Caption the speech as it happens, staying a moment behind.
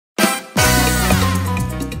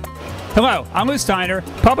Hello, I'm Steiner,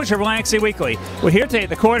 publisher of Atlantic City Weekly. We're here today at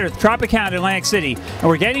the quarter of Tropicana in Atlantic City, and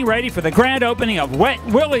we're getting ready for the grand opening of Wet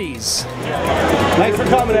Willie's. Thanks for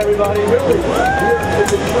coming, everybody.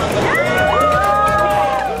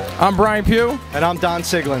 I'm Brian Pugh. And I'm Don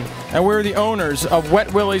Siglin. And we're the owners of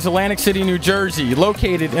Wet Willie's, Atlantic City, New Jersey,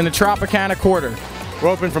 located in the Tropicana Quarter. We're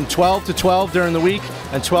open from 12 to 12 during the week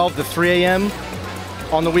and 12 to 3 a.m.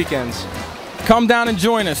 on the weekends. Come down and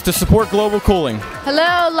join us to support global cooling.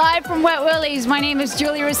 Hello, live from Wet Willie's. My name is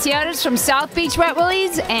Julie Ricciardos from South Beach Wet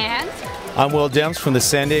Willie's, and I'm Will Demps from the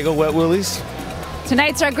San Diego Wet Willie's.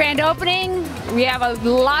 Tonight's our grand opening. We have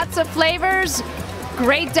lots of flavors,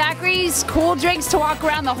 great daiquiris, cool drinks to walk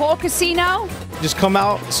around the whole casino. Just come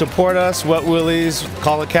out, support us, Wet Willie's.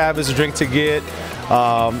 Call a cab, there's a drink to get.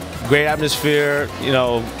 Great atmosphere, you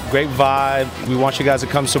know, great vibe. We want you guys to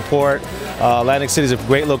come support. Atlantic City is a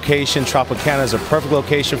great location. Tropicana is a perfect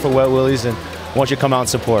location for Wet Willie's, and I want you to come out and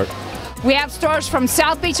support. We have stores from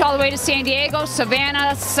South Beach all the way to San Diego,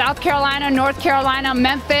 Savannah, South Carolina, North Carolina,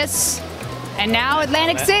 Memphis, and now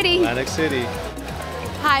Atlantic City. Atlantic City.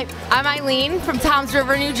 Hi, I'm Eileen from Toms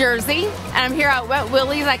River, New Jersey, and I'm here at Wet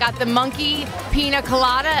Willie's. I got the Monkey Pina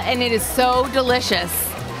Colada, and it is so delicious.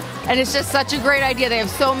 And it's just such a great idea. They have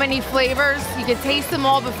so many flavors. You can taste them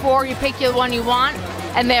all before you pick the one you want,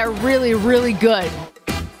 and they're really, really good.